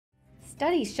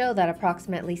Studies show that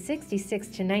approximately 66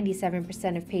 to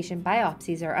 97% of patient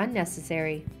biopsies are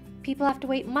unnecessary. People have to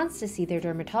wait months to see their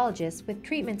dermatologist, with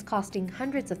treatments costing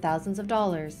hundreds of thousands of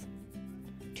dollars.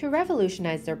 To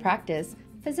revolutionize their practice,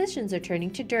 physicians are turning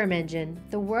to DermEngine,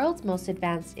 the world's most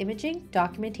advanced imaging,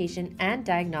 documentation, and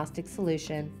diagnostic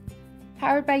solution.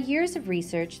 Powered by years of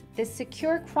research, this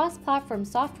secure cross-platform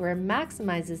software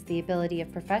maximizes the ability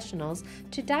of professionals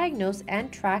to diagnose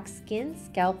and track skin,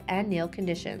 scalp, and nail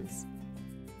conditions.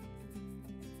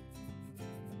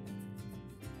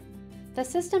 The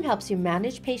system helps you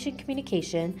manage patient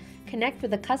communication, connect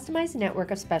with a customized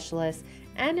network of specialists,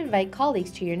 and invite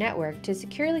colleagues to your network to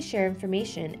securely share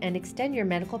information and extend your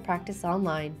medical practice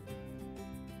online.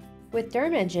 With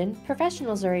DermEngine,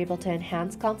 professionals are able to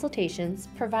enhance consultations,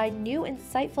 provide new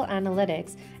insightful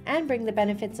analytics, and bring the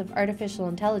benefits of artificial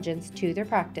intelligence to their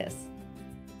practice.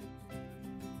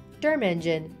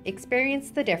 DermEngine. Experience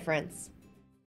the difference.